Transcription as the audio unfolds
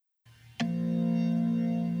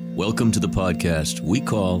Welcome to the podcast we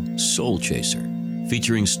call Soul Chaser,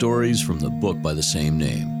 featuring stories from the book by the same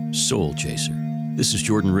name, Soul Chaser. This is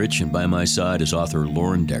Jordan Rich, and by my side is author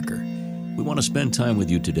Lauren Decker. We want to spend time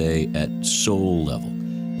with you today at soul level,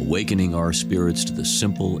 awakening our spirits to the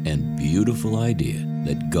simple and beautiful idea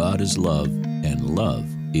that God is love and love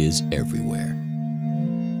is everywhere.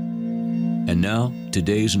 And now,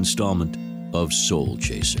 today's installment of Soul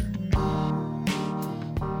Chaser.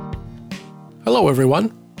 Hello,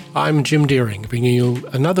 everyone. I'm Jim Deering, bringing you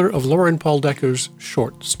another of Lauren Paul Decker's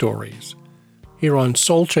short stories, here on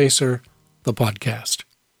Soul Chaser, the podcast.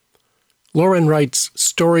 Lauren writes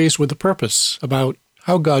stories with a purpose about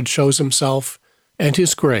how God shows himself and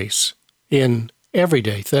his grace in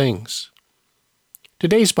everyday things.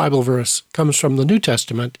 Today's Bible verse comes from the New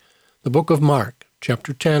Testament, the book of Mark,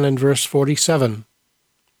 chapter 10 and verse 47.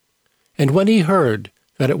 And when he heard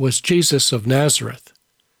that it was Jesus of Nazareth,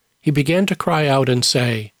 he began to cry out and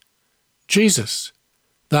say, Jesus,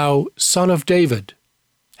 thou Son of David,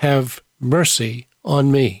 have mercy on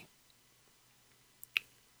me.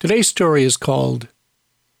 Today's story is called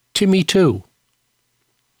Timmy-Two.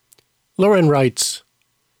 Lauren writes,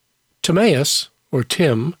 Timaeus, or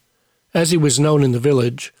Tim, as he was known in the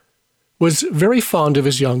village, was very fond of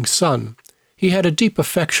his young son. He had a deep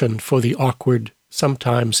affection for the awkward,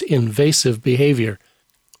 sometimes invasive behavior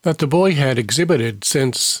that the boy had exhibited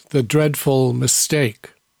since the dreadful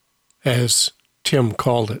mistake, as Tim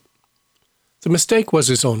called it. The mistake was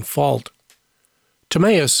his own fault.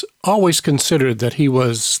 Timaeus always considered that he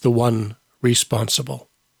was the one responsible.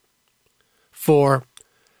 For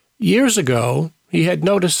years ago, he had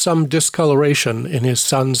noticed some discoloration in his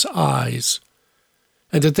son's eyes,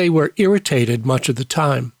 and that they were irritated much of the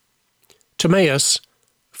time. Timaeus,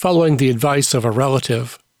 following the advice of a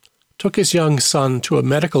relative, took his young son to a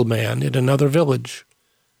medical man in another village.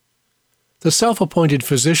 The self-appointed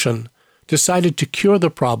physician decided to cure the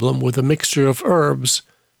problem with a mixture of herbs,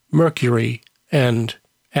 mercury, and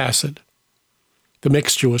acid. The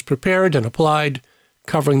mixture was prepared and applied,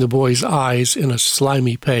 covering the boy's eyes in a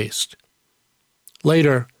slimy paste.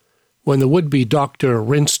 Later, when the would-be doctor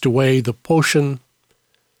rinsed away the potion,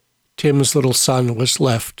 Tim's little son was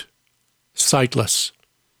left sightless.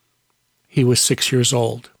 He was 6 years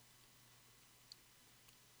old.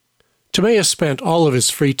 Timaeus spent all of his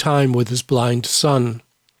free time with his blind son.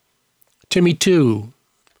 Timmy-Two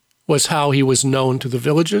was how he was known to the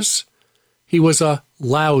villagers. He was a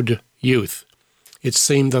loud youth. It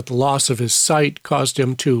seemed that the loss of his sight caused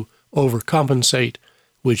him to overcompensate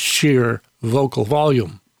with sheer vocal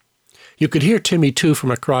volume. You could hear Timmy-Two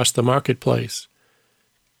from across the marketplace,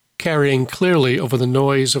 carrying clearly over the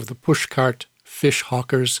noise of the pushcart fish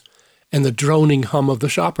hawkers and the droning hum of the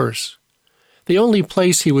shoppers. The only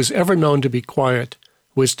place he was ever known to be quiet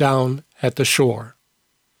was down at the shore.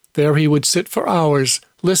 There he would sit for hours,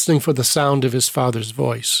 listening for the sound of his father's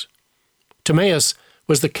voice. Timaeus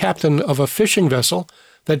was the captain of a fishing vessel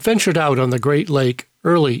that ventured out on the great lake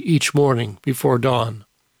early each morning before dawn.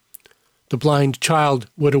 The blind child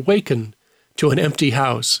would awaken to an empty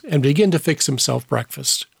house and begin to fix himself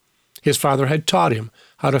breakfast. His father had taught him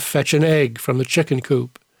how to fetch an egg from the chicken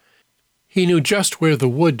coop. He knew just where the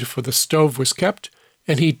wood for the stove was kept,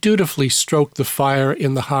 and he dutifully stroked the fire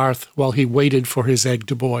in the hearth while he waited for his egg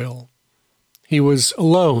to boil. He was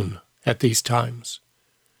alone at these times.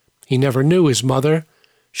 He never knew his mother.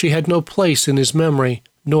 She had no place in his memory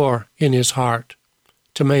nor in his heart.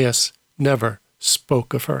 Timaeus never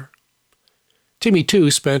spoke of her. Timmy-Two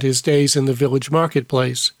spent his days in the village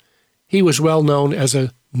marketplace. He was well known as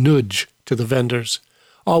a nudge to the vendors,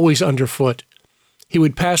 always underfoot. He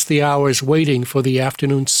would pass the hours waiting for the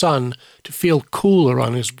afternoon sun to feel cooler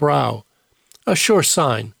on his brow, a sure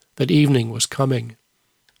sign that evening was coming.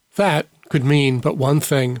 That could mean but one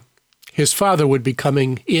thing. His father would be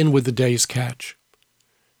coming in with the day's catch.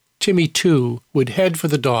 Timmy-Two would head for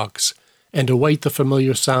the docks and await the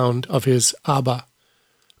familiar sound of his Abba,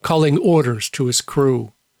 calling orders to his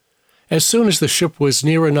crew. As soon as the ship was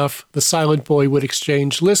near enough, the silent boy would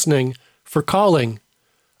exchange listening for calling.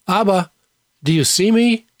 Abba, do you see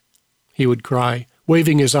me? He would cry,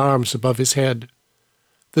 waving his arms above his head.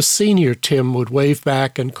 The senior Tim would wave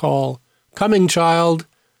back and call, Coming, child,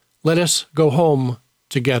 let us go home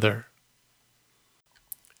together.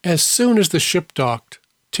 As soon as the ship docked,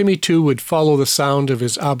 Timmy-Two would follow the sound of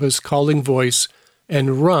his Abba's calling voice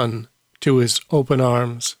and run to his open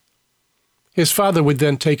arms. His father would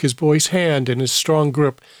then take his boy's hand in his strong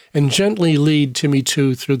grip and gently lead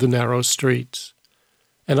Timmy-Two through the narrow streets.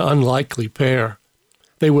 An unlikely pair.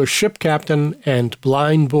 They were ship captain and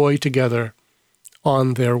blind boy together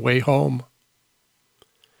on their way home.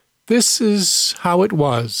 This is how it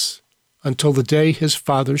was until the day his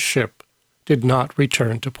father's ship did not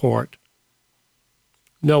return to port.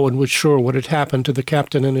 No one was sure what had happened to the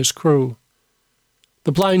captain and his crew.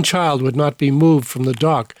 The blind child would not be moved from the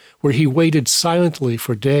dock, where he waited silently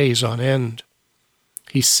for days on end.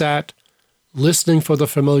 He sat, listening for the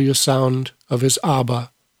familiar sound of his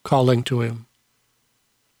Abba calling to him.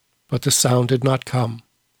 But the sound did not come.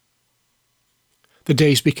 The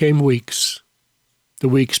days became weeks. The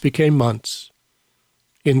weeks became months.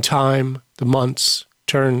 In time, the months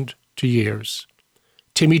turned to years.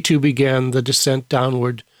 Timmy-Two began the descent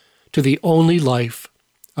downward to the only life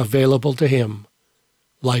available to him,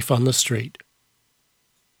 life on the street.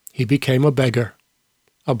 He became a beggar,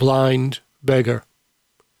 a blind beggar,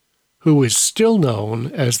 who is still known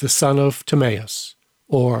as the son of Timaeus,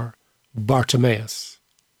 or Bartimaeus.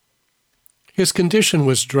 His condition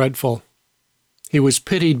was dreadful. He was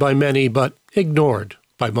pitied by many, but ignored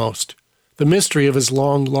by most. The mystery of his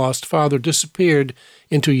long-lost father disappeared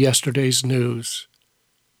into yesterday's news.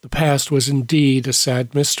 The past was indeed a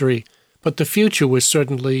sad mystery, but the future was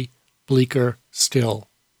certainly bleaker still.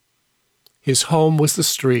 His home was the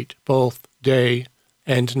street, both day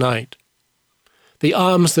and night. The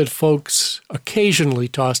alms that folks occasionally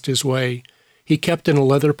tossed his way, he kept in a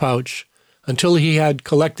leather pouch until he had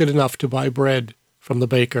collected enough to buy bread from the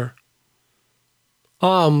baker.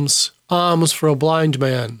 "Alms, alms for a blind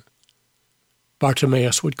man,"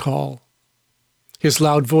 Bartimaeus would call. His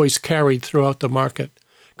loud voice carried throughout the market,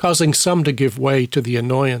 causing some to give way to the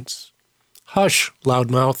annoyance. "Hush,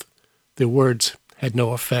 loudmouth." The words had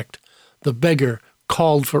no effect. The beggar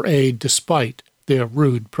called for aid despite their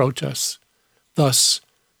rude protests. Thus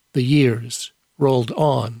the years rolled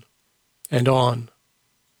on and on.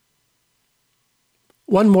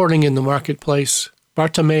 One morning in the marketplace,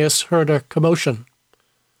 Bartimaeus heard a commotion.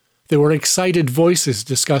 There were excited voices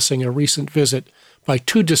discussing a recent visit by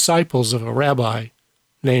two disciples of a rabbi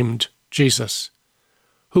named Jesus,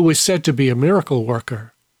 who was said to be a miracle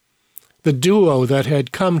worker. The duo that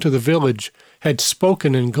had come to the village had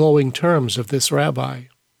spoken in glowing terms of this rabbi,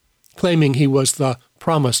 claiming he was the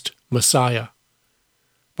promised Messiah.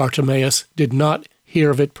 Bartimaeus did not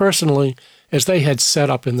hear of it personally, as they had set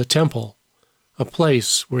up in the temple, a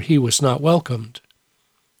place where he was not welcomed.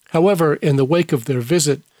 However, in the wake of their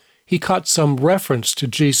visit, he caught some reference to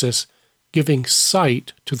Jesus giving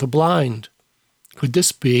sight to the blind. Could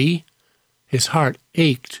this be? His heart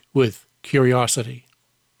ached with curiosity.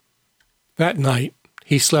 That night,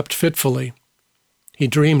 he slept fitfully. He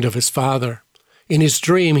dreamed of his father. In his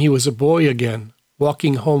dream, he was a boy again,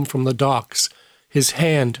 walking home from the docks, his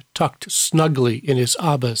hand tucked snugly in his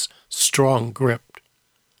Abba's strong grip.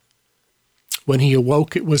 When he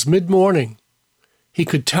awoke, it was mid-morning. He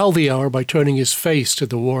could tell the hour by turning his face to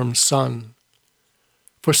the warm sun.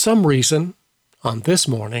 For some reason, on this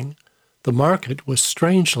morning, the market was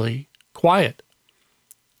strangely quiet.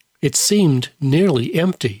 It seemed nearly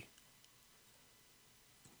empty.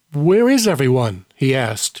 "Where is everyone?" he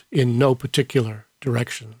asked in no particular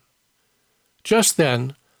direction. Just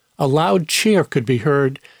then, a loud cheer could be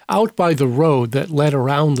heard out by the road that led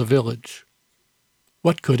around the village.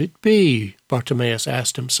 What could it be? Bartimaeus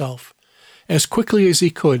asked himself. As quickly as he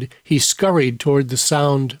could, he scurried toward the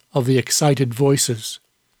sound of the excited voices.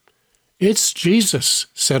 "It's Jesus,"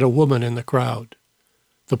 said a woman in the crowd.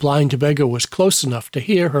 The blind beggar was close enough to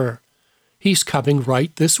hear her. "He's coming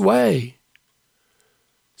right this way."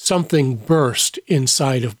 Something burst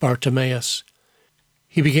inside of Bartimaeus.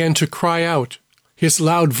 He began to cry out, his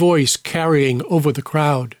loud voice carrying over the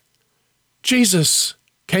crowd. "Jesus,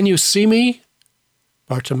 can you see me?"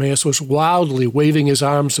 Bartimaeus was wildly waving his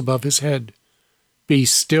arms above his head. "Be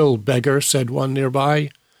still, beggar," said one nearby.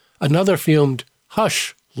 Another fumed,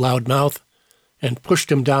 "Hush, loudmouth," and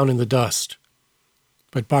pushed him down in the dust.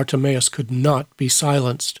 But Bartimaeus could not be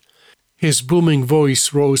silenced. His booming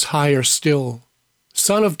voice rose higher still.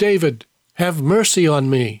 "Son of David, have mercy on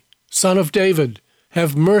me. Son of David,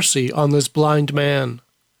 have mercy on this blind man."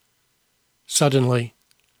 Suddenly,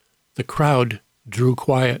 the crowd drew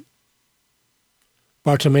quiet.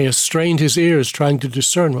 Bartimaeus strained his ears, trying to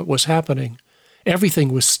discern what was happening.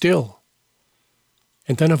 Everything was still.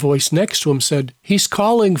 And then a voice next to him said, "He's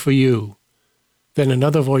calling for you." Then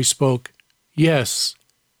another voice spoke, "Yes,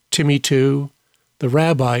 Timmy-Two, the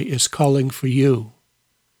rabbi is calling for you."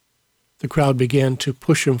 The crowd began to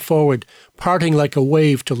push him forward, parting like a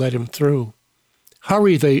wave to let him through.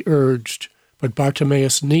 "Hurry," they urged, but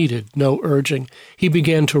Bartimaeus needed no urging. He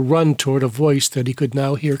began to run toward a voice that he could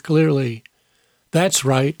now hear clearly. "That's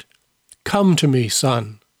right. Come to me,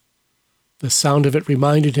 son." The sound of it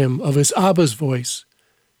reminded him of his Abba's voice.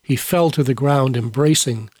 He fell to the ground,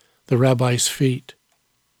 embracing the rabbi's feet.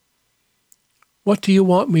 "What do you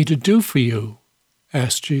want me to do for you?"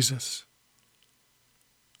 asked Jesus.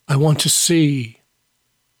 "I want to see,"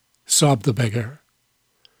 sobbed the beggar.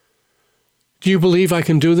 "Do you believe I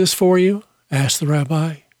can do this for you?" asked the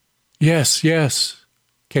rabbi. "Yes, yes,"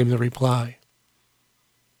 came the reply.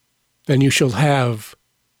 "Then you shall have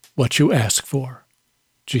what you ask for,"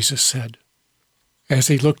 Jesus said, as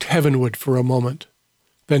he looked heavenward for a moment.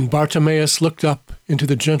 Then Bartimaeus looked up into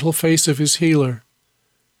the gentle face of his healer.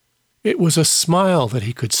 It was a smile that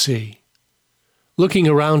he could see. Looking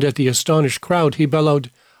around at the astonished crowd, he bellowed,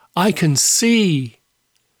 "I can see!"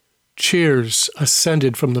 Cheers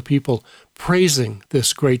ascended from the people, praising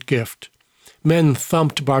this great gift. Men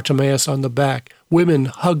thumped Bartimaeus on the back. Women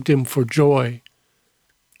hugged him for joy.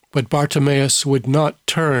 But Bartimaeus would not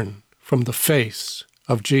turn from the face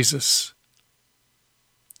of Jesus.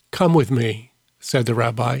 "Come with me," said the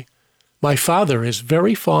rabbi. "My father is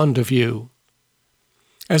very fond of you."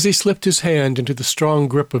 As he slipped his hand into the strong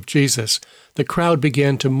grip of Jesus, the crowd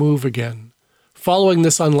began to move again, following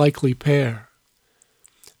this unlikely pair.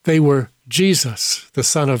 They were Jesus, the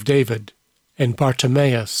son of David, and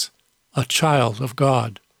Bartimaeus, a child of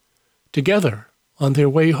God, together on their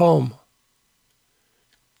way home.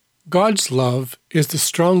 God's love is the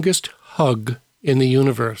strongest hug in the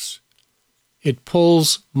universe. It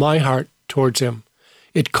pulls my heart towards him.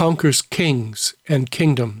 It conquers kings and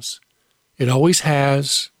kingdoms. It always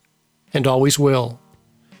has and always will.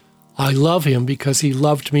 I love him because he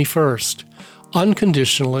loved me first,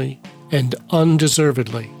 unconditionally and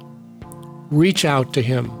undeservedly. Reach out to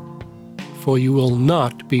him, for you will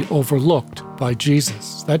not be overlooked by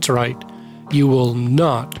Jesus. That's right, you will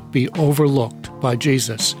not be overlooked by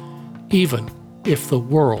Jesus, even if the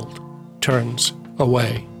world turns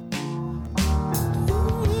away.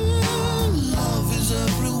 Love is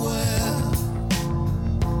everywhere.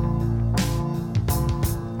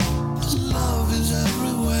 Love is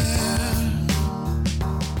everywhere.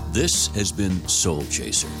 This has been Soul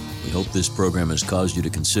Chaser. We hope this program has caused you to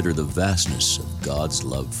consider the vastness of God's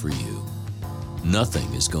love for you.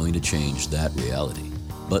 Nothing is going to change that reality,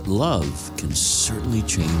 but love can certainly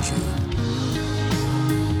change you.